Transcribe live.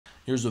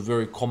Here's a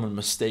very common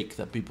mistake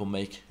that people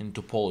make in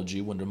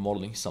topology when they're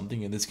modeling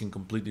something, and this can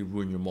completely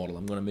ruin your model.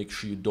 I'm going to make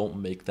sure you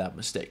don't make that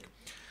mistake.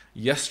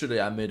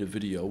 Yesterday I made a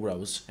video where I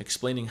was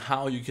explaining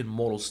how you can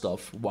model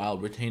stuff while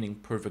retaining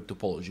perfect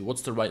topology.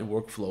 What's the right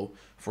workflow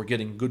for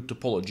getting good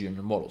topology in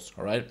your models,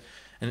 all right?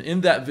 And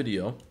in that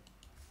video,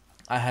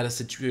 I had a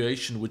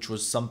situation which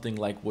was something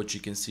like what you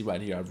can see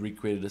right here. I've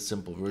recreated a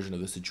simple version of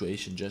the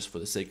situation just for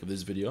the sake of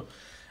this video.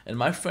 And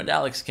my friend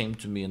Alex came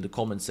to me in the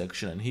comment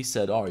section and he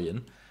said,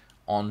 Aryan,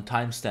 on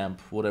timestamp,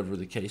 whatever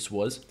the case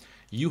was,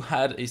 you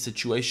had a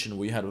situation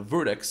where you had a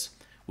vertex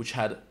which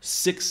had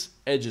 6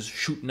 edges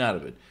shooting out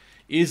of it.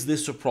 Is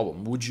this a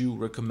problem? Would you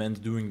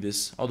recommend doing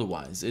this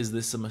otherwise? Is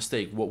this a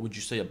mistake? What would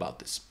you say about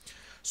this?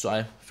 So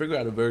I figured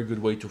out a very good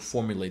way to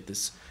formulate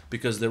this,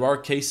 because there are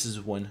cases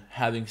when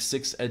having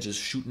 6 edges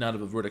shooting out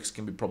of a vertex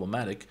can be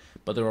problematic,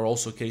 but there are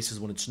also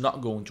cases when it's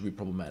not going to be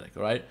problematic,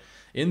 all right?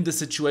 In the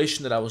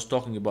situation that I was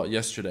talking about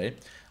yesterday,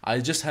 I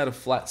just had a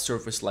flat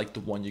surface like the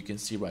one you can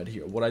see right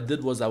here. What I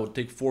did was I would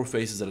take 4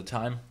 faces at a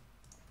time,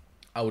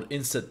 I would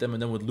inset them,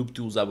 and then with loop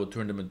tools I would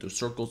turn them into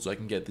circles so I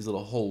can get these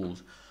little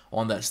holes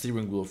on that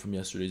steering wheel from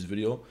yesterday's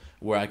video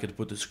where I could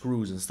put the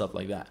screws and stuff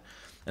like that.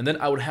 And then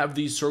I would have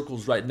these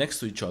circles right next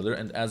to each other,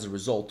 and as a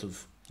result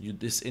of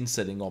this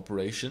insetting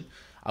operation,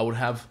 I would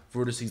have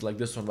vertices like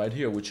this one right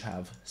here, which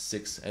have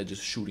 6 edges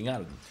shooting out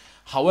of them.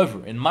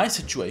 However, in my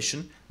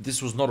situation,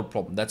 this was not a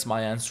problem. That's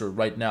my answer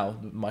right now.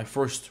 My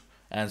first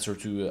answer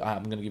to,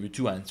 I'm going to give you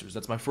 2 answers.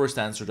 That's my first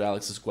answer to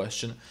Alex's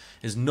question,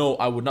 is no,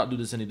 I would not do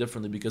this any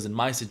differently, because in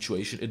my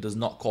situation, it does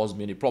not cause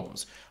me any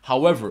problems.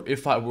 However,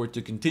 if I were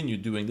to continue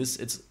doing this,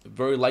 it's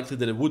very likely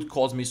that it would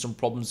cause me some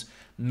problems,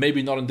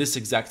 maybe not in this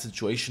exact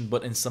situation,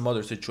 but in some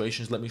other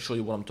situations. Let me show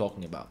you what I'm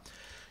talking about.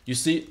 You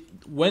see,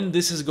 when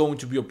this is going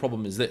to be a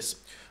problem is this.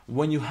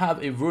 When you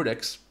have a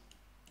vertex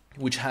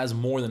which has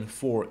more than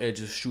 4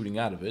 edges shooting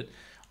out of it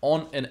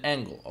on an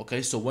angle,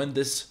 okay? So when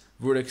this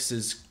vertex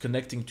is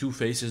connecting 2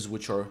 faces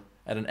which are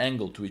at an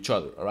angle to each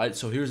other, all right?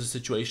 So here's a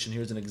situation,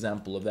 here's an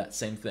example of that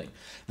same thing.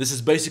 This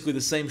is basically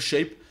the same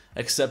shape,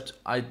 except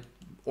I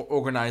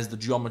organized the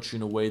geometry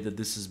in a way that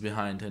this is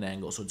behind an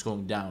angle, so it's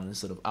going down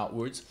instead of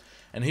outwards.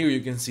 And here you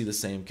can see the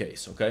same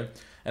case, okay?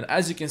 And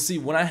as you can see,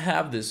 when I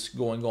have this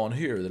going on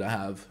here, that I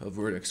have a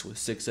vertex with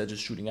 6 edges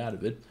shooting out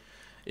of it,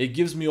 it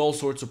gives me all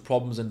sorts of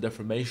problems and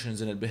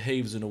deformations, and it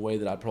behaves in a way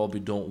that I probably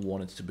don't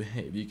want it to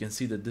behave. You can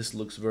see that this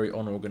looks very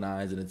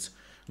unorganized, and it's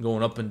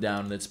going up and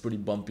down, and it's pretty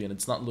bumpy, and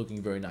it's not looking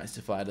very nice.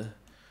 If I had a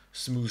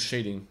smooth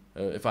shading,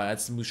 if I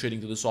add smooth shading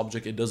to this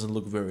object, it doesn't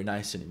look very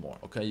nice anymore,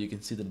 okay? You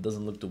can see that it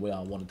doesn't look the way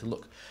I want it to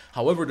look.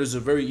 However, there's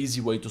a very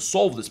easy way to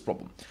solve this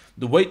problem.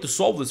 The way to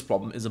solve this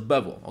problem is a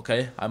bevel,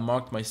 okay? I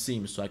marked my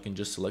seam, so I can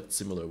just select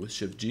similar with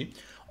Shift G.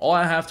 All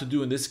I have to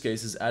do in this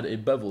case is add a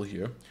bevel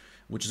here,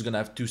 which is going to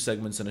have 2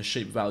 segments and a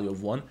shape value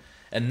of 1.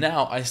 And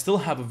now I still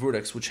have a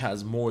vertex which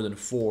has more than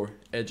 4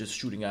 edges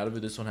shooting out of it.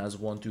 This one has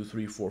 1, 2,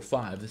 3, 4,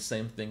 5. The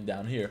same thing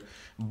down here.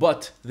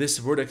 But this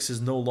vertex is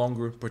no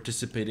longer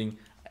participating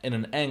in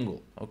an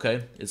angle,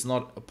 okay? It's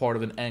not a part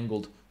of an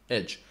angled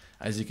edge.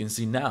 As you can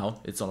see now,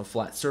 it's on a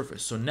flat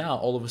surface. So now,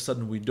 all of a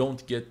sudden, we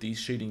don't get these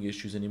shading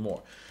issues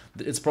anymore.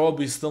 It's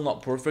probably still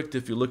not perfect.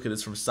 If you look at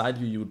this from side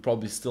view, you would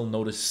probably still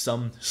notice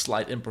some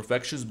slight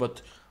imperfections,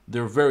 but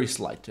they're very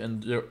slight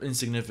and they're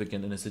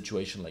insignificant in a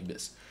situation like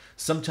this.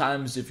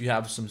 Sometimes if you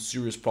have some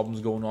serious problems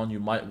going on, you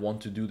might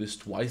want to do this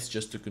twice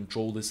just to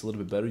control this a little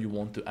bit better. You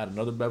want to add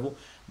another bevel,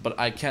 but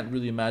I can't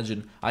really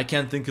imagine, I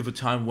can't think of a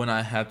time when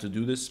I had to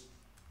do this.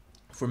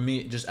 For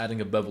me, just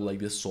adding a bevel like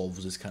this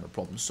solves this kind of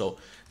problem. So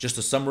just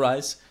to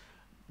summarize,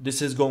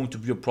 this is going to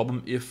be a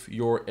problem if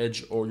your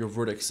edge or your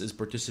vertex is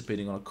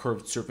participating on a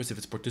curved surface, if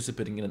it's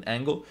participating in an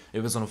angle.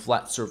 If it's on a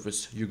flat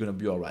surface, you're going to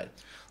be all right.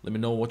 Let me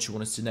know what you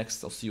want to see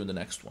next. I'll see you in the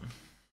next one.